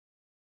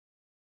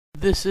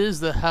This is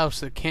the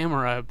house that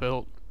Kamurai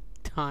built.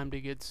 Time to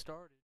get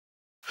started.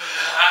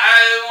 I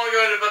don't want to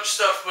go into a bunch of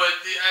stuff, but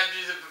the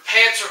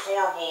pants are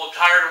horrible. I'm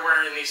tired of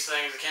wearing these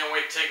things. I can't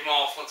wait to take them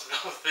off once I'm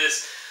done with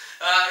this.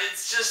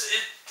 It's just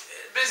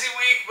busy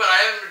week, but I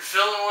haven't been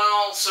feeling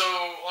well, so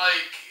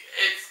like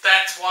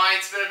that's why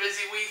it's been a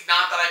busy week.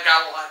 Not that I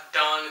got a lot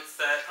done. It's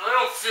that I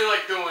don't feel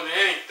like doing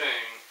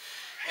anything,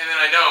 and then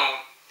I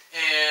don't.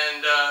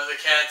 And the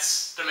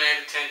cats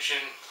demand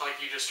attention, like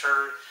you just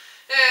heard,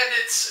 and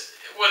it's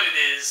what it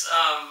is.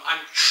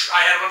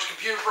 I had a bunch of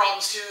computer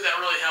problems too. That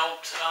really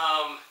helped.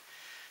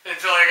 Didn't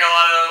feel like I got a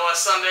lot of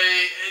last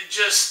Sunday. It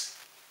just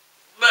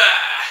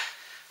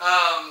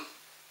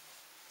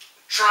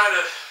trying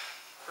to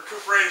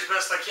recuperate as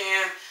best I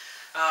can,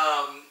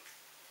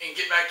 and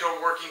get back to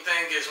a working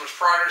thing, get as much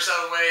progress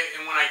out of the way.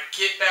 And when I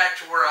get back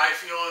to where I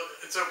feel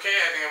it's okay,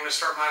 I think I'm going to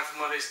start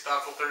Mindful Mondays and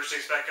Thoughtful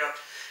Thursdays back up.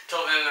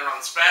 Till then, they're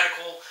on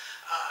sabbatical.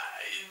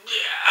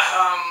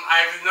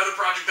 I have another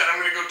project that I'm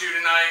going to go do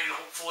tonight, and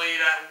hopefully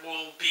that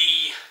will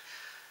be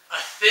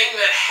a thing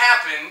that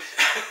happened.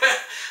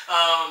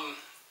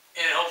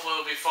 And hopefully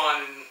it'll be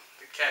fun, and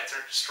the cats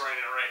aren't destroying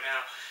it right now.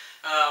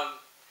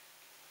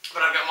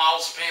 But I've got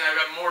models to paint, I've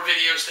got more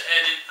videos to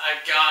edit,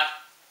 I've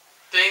got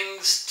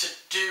things to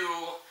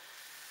do,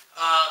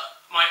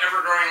 my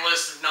ever-growing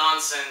list of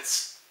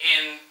nonsense,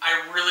 and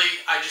I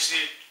just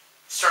need to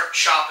start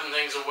chopping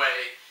things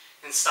away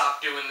and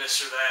stop doing this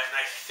or that, and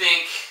I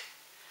think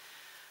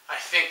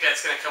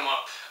that's going to come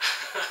up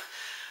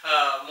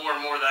more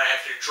and more, that I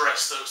have to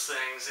address those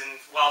things. And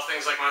while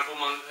things like Mindful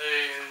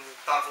Monday and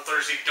Thoughtful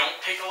Thursday don't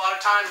take a lot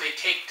of time, they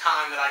take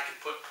time that I can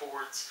put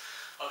towards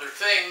other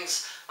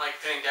things, like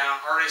pinning down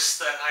artists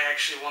that I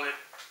actually want to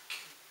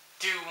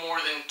do more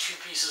than 2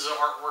 pieces of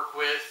artwork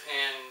with,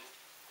 and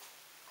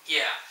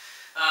yeah.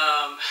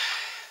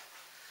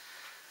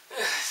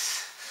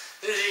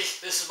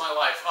 This is my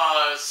life.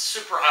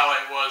 Super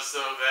highlight was, though,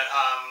 that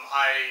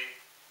I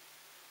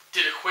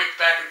did a quick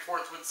back and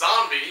forth with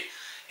Zombie,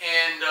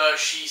 and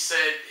she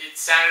said it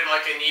sounded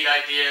like a neat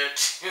idea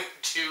to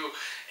do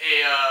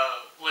a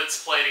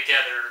let's play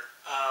together.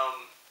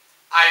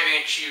 I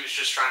think she was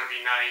just trying to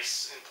be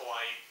nice and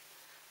polite.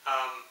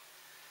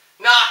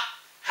 Not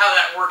how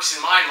that works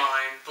in my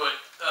mind, but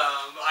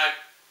I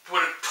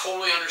would have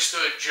totally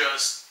understood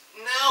just,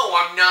 no,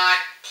 I'm not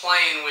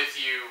playing with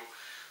you,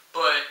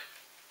 but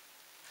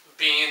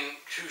being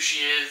who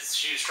she is,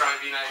 she was trying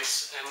to be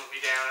nice and let me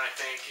down, I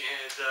think.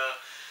 And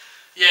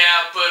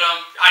yeah, but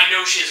I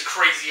know she has a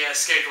crazy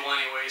ass schedule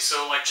anyway,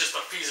 so like just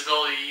the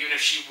feasibility, even if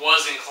she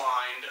was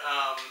inclined.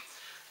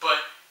 But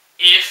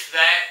if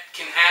that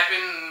can happen,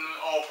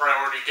 all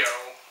priority go.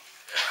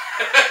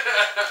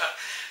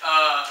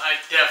 I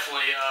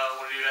definitely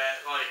want to do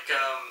that. Like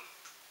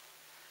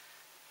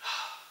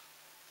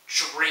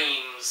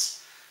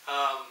dreams.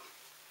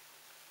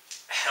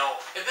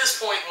 Hell, at this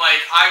point, like,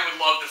 I would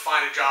love to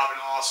find a job in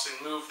Austin,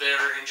 move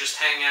there, and just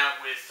hang out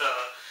with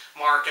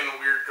Mark and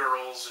the Weird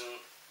Girls, and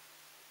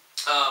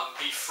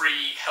be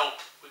free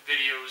help with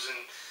videos and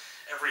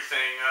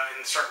everything,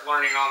 and start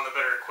learning on the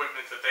better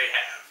equipment that they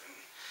have. And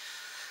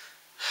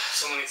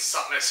someone needs to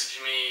stop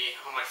messaging me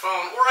on my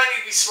phone, or I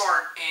need to be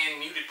smart and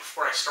mute it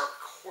before I start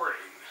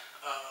recording.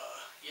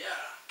 Yeah,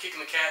 kicking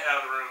the cat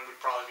out of the room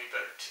would probably be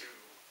better too.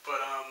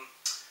 But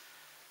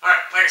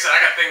alright, like I said,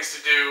 I got things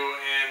to do,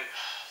 and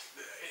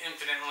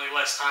infinitely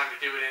less time to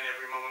do it in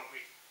every moment we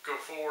go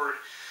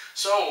forward.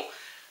 So,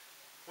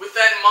 with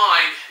that in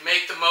mind,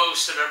 make the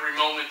most of every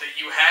moment that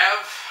you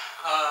have,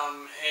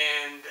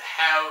 and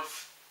have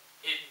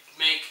it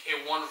make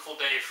a wonderful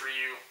day for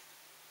you.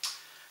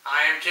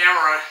 I am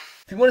Kamurai.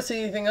 If you want to see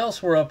anything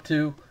else we're up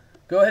to,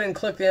 go ahead and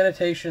click the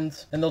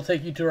annotations, and they'll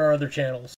take you to our other channels.